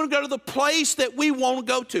other side. We want to go to the place that we want to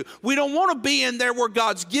go to. We don't want to be in there where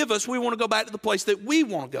God's give us. We want to go back to the place that we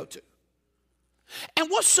want to go to. And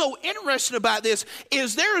what's so interesting about this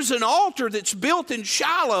is there is an altar that's built in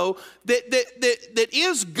Shiloh that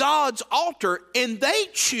is God's altar, and they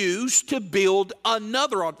choose to build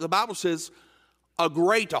another altar. The Bible says a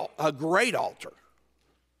great altar.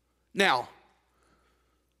 Now,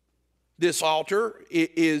 this altar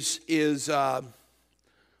is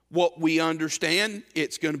what we understand.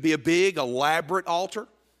 It's going to be a big, elaborate altar,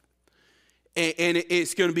 and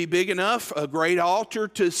it's going to be big enough, a great altar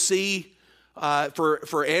to see.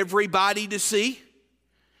 For everybody to see.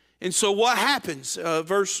 And so what happens?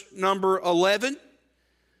 Verse number 11,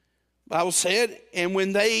 Bible said, and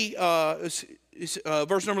when they,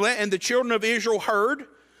 verse number 11, and the children of Israel heard,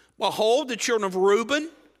 behold, the children of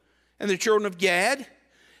Reuben and the children of Gad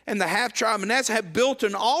and the half tribe of Manasseh have built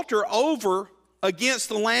an altar over against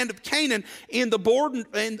the land of Canaan in the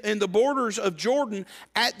borders of Jordan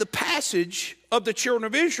at the passage of the children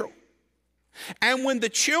of Israel. And when the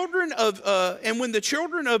children of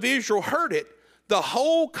Israel heard it, the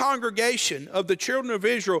whole congregation of the children of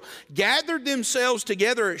Israel gathered themselves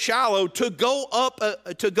together at Shiloh to go up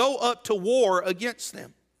to war against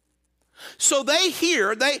them. So they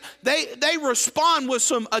respond with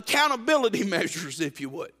some accountability measures, if you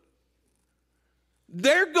would.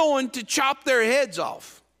 They're going to chop their heads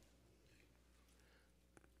off.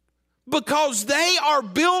 Because they are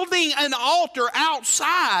building an altar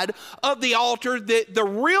outside of the altar, the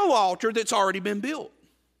real altar that's already been built.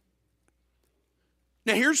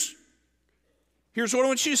 Now here's what I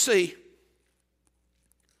want you to see.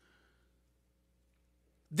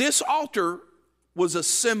 This altar was a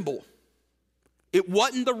symbol. It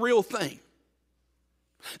wasn't the real thing.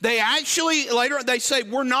 They actually, later they say,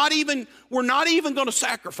 we're not even going to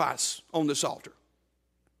sacrifice on this altar.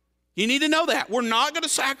 You need to know that. We're not going to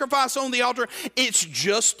sacrifice on the altar. It's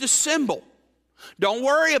just a symbol. Don't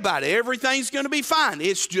worry about it. Everything's going to be fine.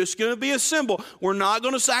 It's just going to be a symbol. We're not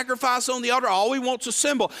going to sacrifice on the altar. All we want is a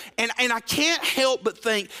symbol. And I can't help but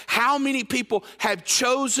think how many people have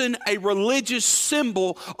chosen a religious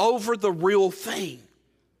symbol over the real thing.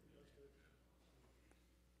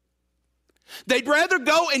 They'd rather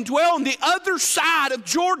go and dwell on the other side of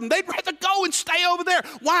Jordan. They'd rather go and stay over there.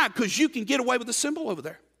 Why? Because you can get away with the symbol over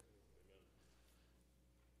there.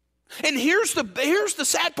 And here's the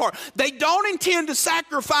sad part. They don't intend to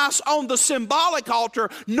sacrifice on the symbolic altar,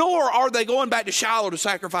 nor are they going back to Shiloh to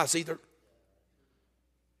sacrifice either.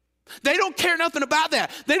 They don't care nothing about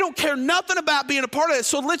that. They don't care nothing about being a part of that.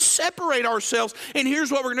 So let's separate ourselves. And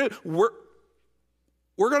here's what we're going to do.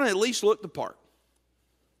 We're going to at least look the part.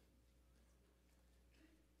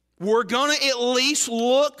 We're going to at least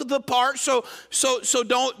look the part. So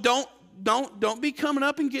don't be coming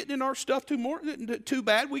up and getting in our stuff too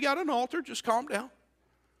bad. We got an altar. Just calm down.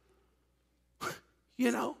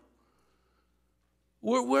 You know,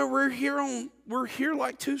 we're here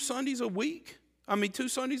like 2 Sundays a week. 2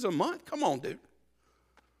 Sundays a month. Come on, dude.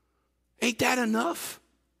 Ain't that enough?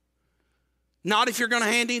 Not if you're going to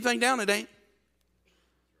hand anything down. It ain't.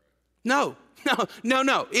 No.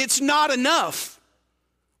 It's not enough.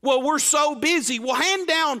 Well, we're so busy. Well, hand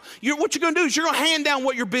down. What you're going to do is you're going to hand down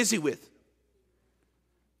what you're busy with.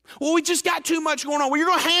 Well, we just got too much going on. Well, you're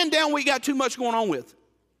going to hand down what you got too much going on with.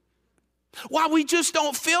 Why? We just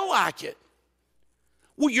don't feel like it.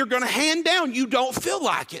 Well, you're going to hand down. You don't feel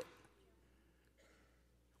like it.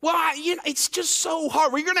 Well, it's just so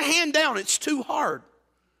hard. Well, you're going to hand down. It's too hard.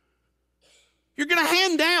 You're going to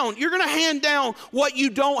hand down. You're going to hand down what you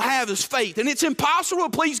don't have as faith. And it's impossible to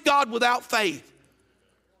please God without faith.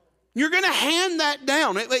 You're going to hand that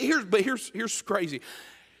down. Here's crazy.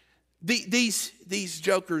 These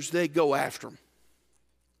jokers, they go after them.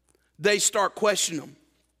 They start questioning them.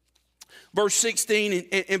 Verse 16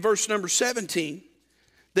 and verse number 17,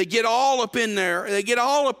 they get all up in there. They get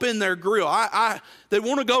all up in their grill. They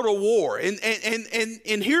want to go to war. And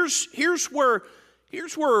here's where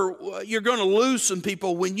you're going to lose some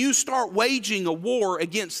people when you start waging a war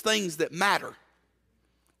against things that matter.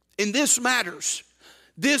 And this matters.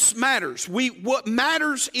 This matters. What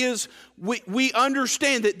matters is we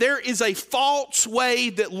understand that there is a false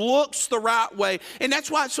way that looks the right way. And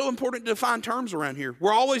that's why it's so important to define terms around here.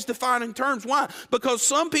 We're always defining terms. Why? Because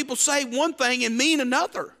some people say one thing and mean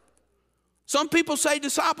another. Some people say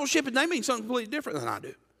discipleship and they mean something completely different than I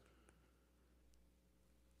do.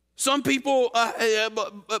 Some people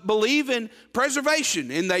believe in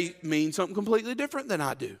preservation and they mean something completely different than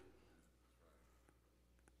I do.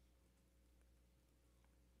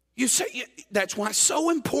 You say that's why it's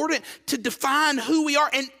so important to define who we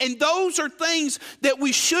are. And those are things that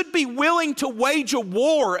we should be willing to wage a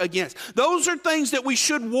war against. Those are things that we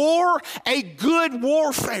should war a good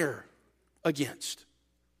warfare against.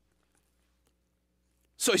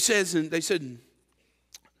 So he says, and they said in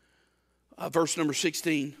verse number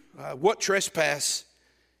 16, what trespass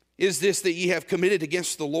is this that ye have committed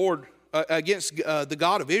against the Lord, against the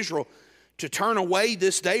God of Israel, to turn away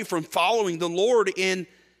this day from following the Lord and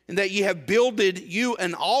that ye have builded you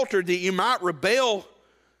an altar that you might rebel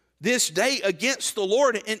this day against the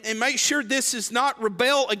Lord. And make sure this is not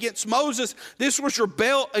rebel against Moses. This was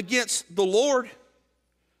rebel against the Lord.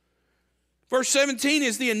 Verse 17,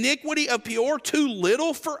 is the iniquity of Peor too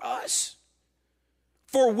little for us?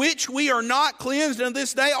 For which we are not cleansed in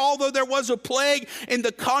this day, although there was a plague in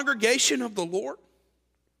the congregation of the Lord.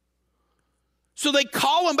 So they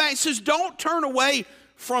call him back and says, don't turn away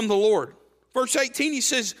from the Lord. Verse 18, he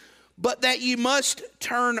says, but that ye must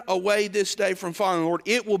turn away this day from following the Lord.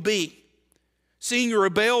 It will be, seeing you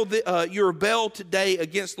rebel today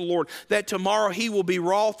against the Lord, that tomorrow he will be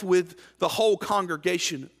wroth with the whole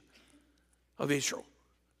congregation of Israel.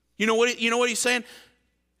 You know what he's saying?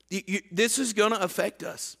 This is going to affect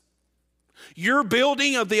us. Your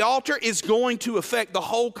building of the altar is going to affect the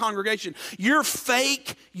whole congregation. Your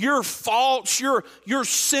fake, your false, your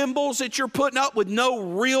symbols that you're putting up with no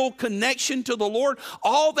real connection to the Lord,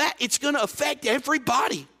 all that, it's going to affect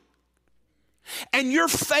everybody. And your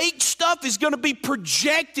fake stuff is going to be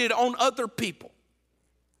projected on other people.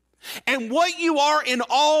 And what you are in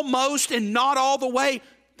almost and not all the way,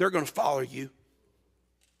 they're going to follow you.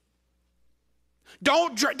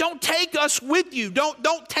 Don't take us with you.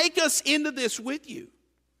 Don't take us into this with you.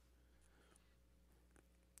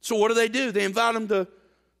 So what do? They invite them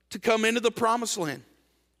to come into the promised land.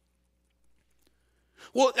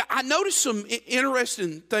 Well, I noticed some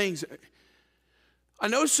interesting things.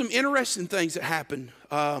 That happen.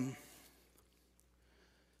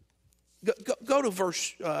 Go to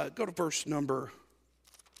verse number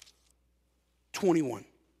 21.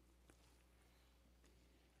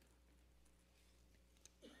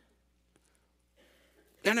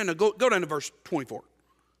 No, go down to verse 24.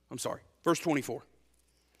 I'm sorry, verse 24.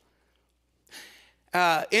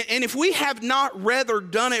 And if we have not rather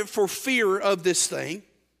done it for fear of this thing,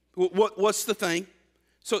 what's the thing?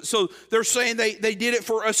 So they're saying they did it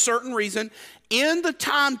for a certain reason. In the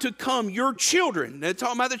time to come, your children, they're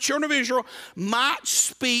talking about the children of Israel, might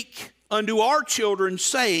speak unto our children,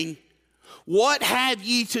 saying, what have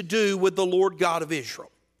ye to do with the Lord God of Israel?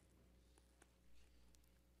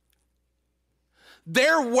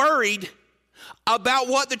 They're worried about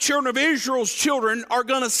what the children of Israel's children are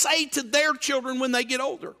going to say to their children when they get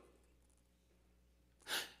older.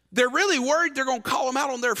 They're really worried they're going to call them out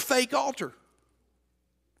on their fake altar.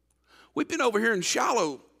 We've been over here in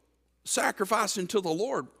Shiloh sacrificing to the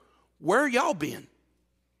Lord. Where y'all been?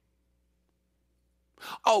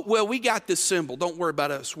 Oh, well, we got this symbol. Don't worry about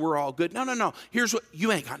us. We're all good. No. Here's what,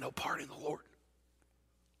 you ain't got no part in the Lord.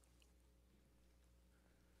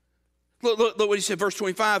 Look what he said, verse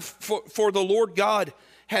 25. For the Lord God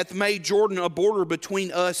hath made Jordan a border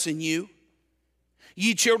between us and you.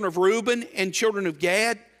 Ye children of Reuben and children of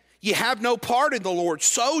Gad, ye have no part in the Lord.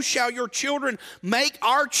 So shall your children make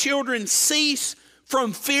our children cease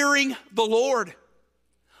from fearing the Lord.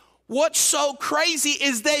 What's so crazy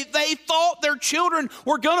is they thought their children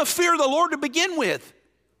were going to fear the Lord to begin with.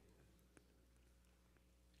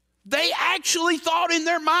 They actually thought in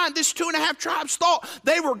their mind, this 2.5 tribes thought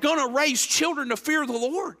they were going to raise children to fear the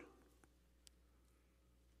Lord.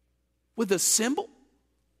 With a symbol?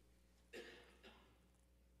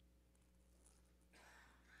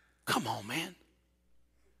 Come on, man.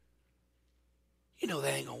 You know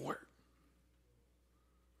that ain't going to work.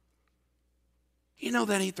 You know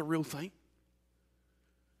that ain't the real thing.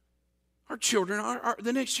 Our children,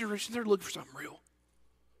 the next generation, they're looking for something real.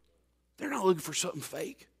 They're not looking for something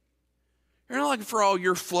fake. They're not looking for all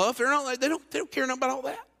your fluff. They don't care about all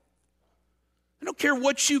that. They don't care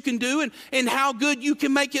what you can do and how good you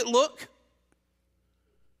can make it look.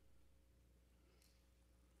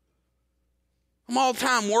 I'm all the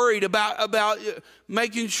time worried about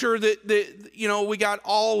making sure that we got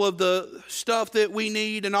all of the stuff that we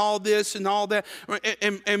need and all this and all that.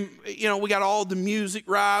 And we got all the music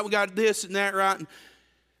right. We got this and that right. And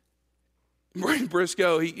Brian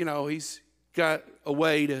Briscoe, he's got a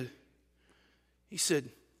way to, he said,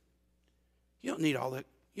 you don't need all that.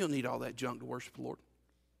 You don't need all that junk to worship the Lord.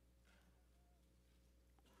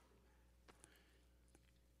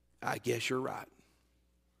 I guess you're right.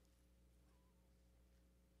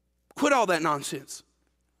 Quit all that nonsense.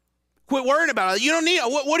 Quit worrying about it. You don't need it.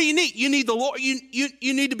 What do you need? You need the Lord. You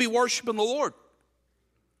need to be worshiping the Lord.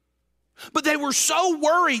 But they were so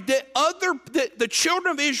worried that the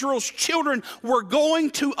children of Israel's children were going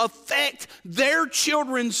to affect their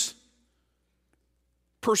children's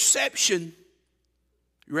perception.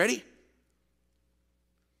 You ready?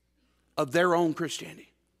 Of their own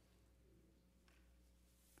Christianity.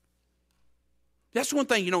 That's one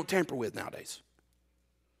thing you don't tamper with nowadays.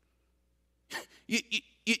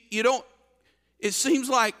 You don't, it seems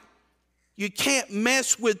like you can't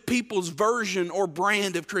mess with people's version or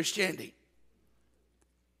brand of Christianity.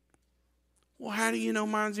 Well, how do you know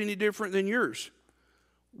mine's any different than yours?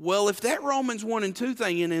 Well, if that Romans 1 and 2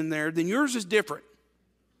 thing ain't in there, then yours is different.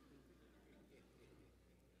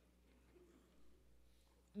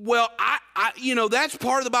 Well, I that's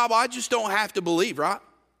part of the Bible I just don't have to believe, right?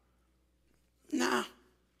 Nah.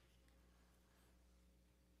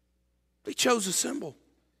 They chose a symbol.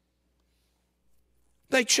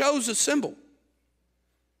 They chose a symbol.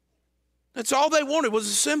 That's all they wanted was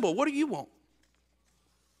a symbol. What do you want?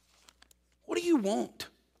 What do you want?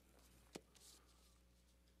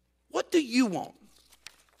 What do you want?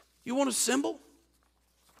 You want a symbol?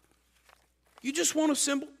 You just want a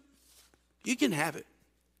symbol? You can have it.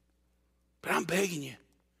 But I'm begging you.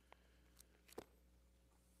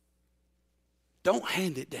 Don't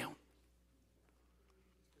hand it down.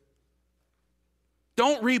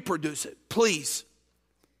 Don't reproduce it, please.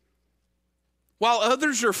 While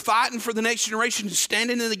others are fighting for the next generation and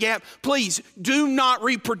standing in the gap, please do not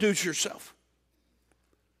reproduce yourself.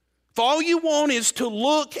 If all you want is to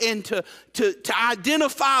look and to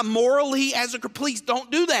identify morally as please don't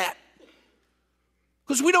do that.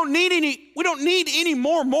 Because we don't need any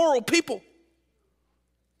more moral people.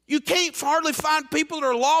 You can't hardly find people that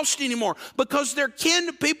are lost anymore because they're kin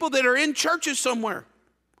to people that are in churches somewhere.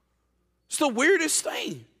 It's the weirdest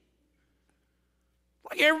thing.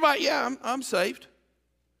 Like everybody, yeah, I'm saved.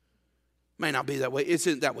 May not be that way. It's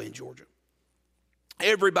that way in Georgia.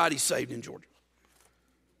 Everybody's saved in Georgia.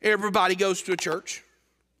 Everybody goes to a church.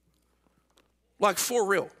 Like for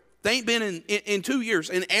real. They ain't been in 2 years,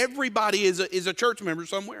 and everybody is a church member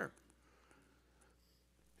somewhere.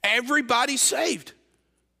 Everybody's saved.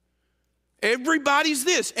 Everybody's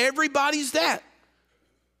this, everybody's that.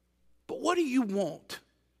 But what do you want?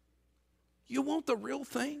 You want the real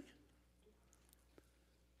thing?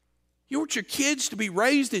 You want your kids to be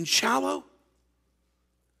raised in shallow?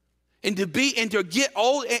 And to get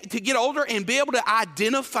older and be able to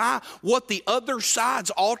identify what the other side's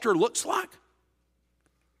altar looks like?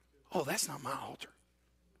 Oh, that's not my altar.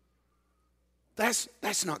 That's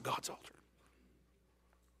not God's altar.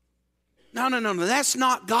 No, that's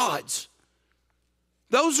not God's.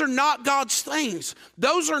 Those are not God's things.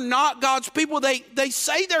 Those are not God's people. They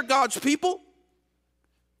say they're God's people,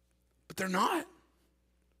 but they're not.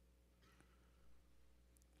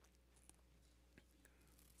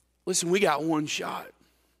 Listen, we got one shot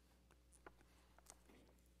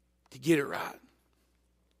to get it right.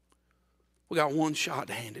 We got one shot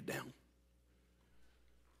to hand it down.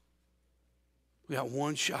 We got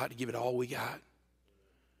one shot to give it all we got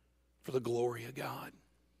for the glory of God.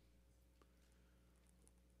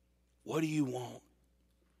 What do you want?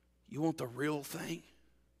 You want the real thing?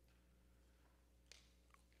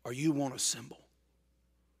 Or you want a symbol?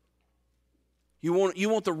 You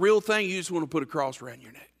want the real thing, you just want to put a cross around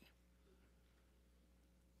your neck.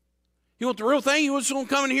 You want the real thing, you just want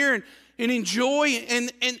to come in here and enjoy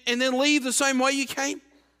and then leave the same way you came? You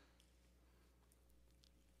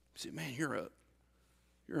say, man, you're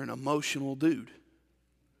an emotional dude.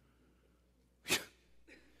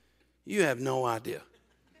 You have no idea.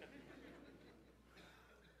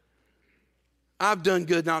 I've done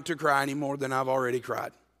good not to cry any more than I've already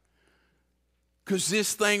cried. Because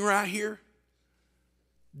this thing right here,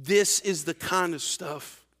 this is the kind of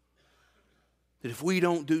stuff that if we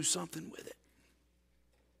don't do something with it.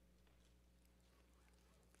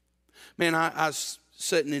 Man, I was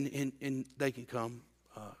sitting in they can come,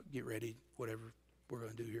 get ready, whatever we're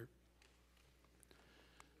going to do here.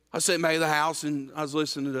 I was sitting back at the house and I was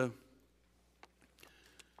listening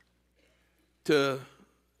to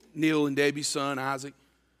Neil and Debbie's son, Isaac,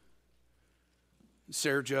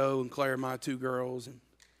 Sarah Jo and Claire, my two girls, and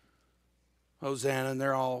Hosanna, and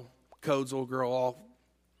they're all, Code's little girl, all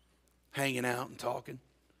hanging out and talking.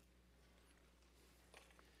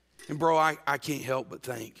 And bro, I can't help but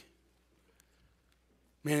think,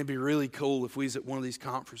 man, it'd be really cool if we was at one of these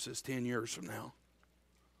conferences 10 years from now.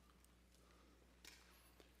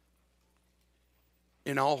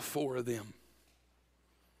 And all four of them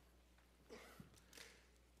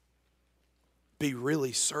be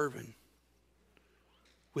really serving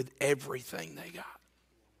with everything they got.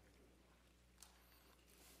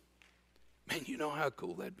 Man, you know how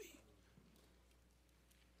cool that'd be.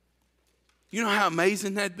 You know how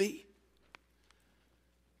amazing that'd be?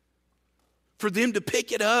 For them to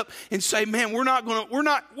pick it up and say, man, look,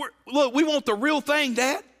 we want the real thing,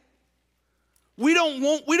 Dad. We don't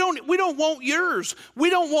want yours. We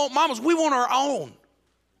don't want Mama's. We want our own.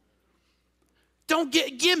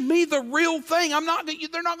 Give me the real thing. They're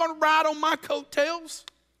not going to ride on my coattails.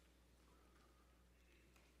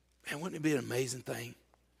 Man, wouldn't it be an amazing thing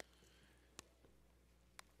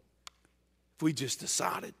if we just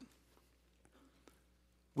decided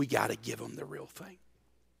we got to give them the real thing?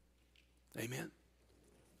 Amen.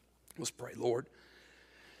 Let's pray. Lord,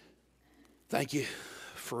 thank you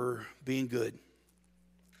for being good.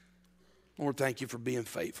 Lord, thank you for being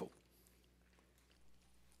faithful.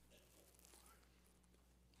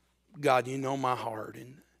 God, you know my heart,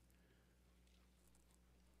 and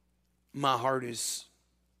my heart is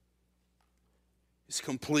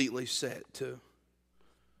completely set to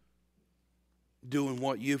doing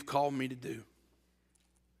what you've called me to do.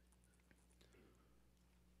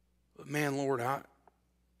 But man, Lord, I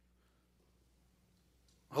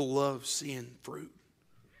love seeing fruit.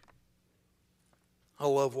 I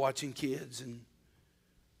love watching kids and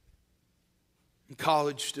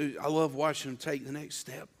college students. I love watching them take the next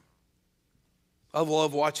step. I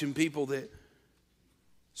love watching people that's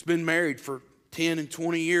been married for 10 and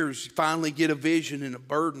 20 years finally get a vision and a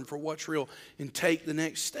burden for what's real and take the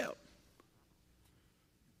next step.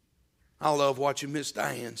 I love watching Miss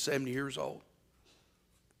Diane, 70 years old,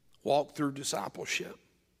 walk through discipleship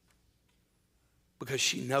because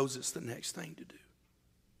she knows it's the next thing to do.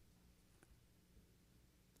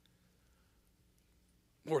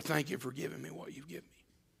 Lord, thank you for giving me what you've given me.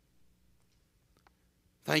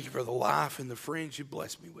 Thank you for the life and the friends you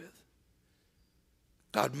blessed me with.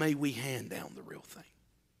 God, may we hand down the real thing.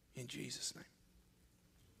 In Jesus' name.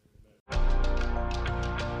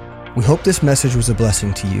 We hope this message was a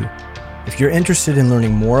blessing to you. If you're interested in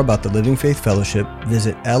learning more about the Living Faith Fellowship,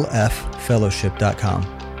 visit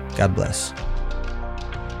lffellowship.com. God bless.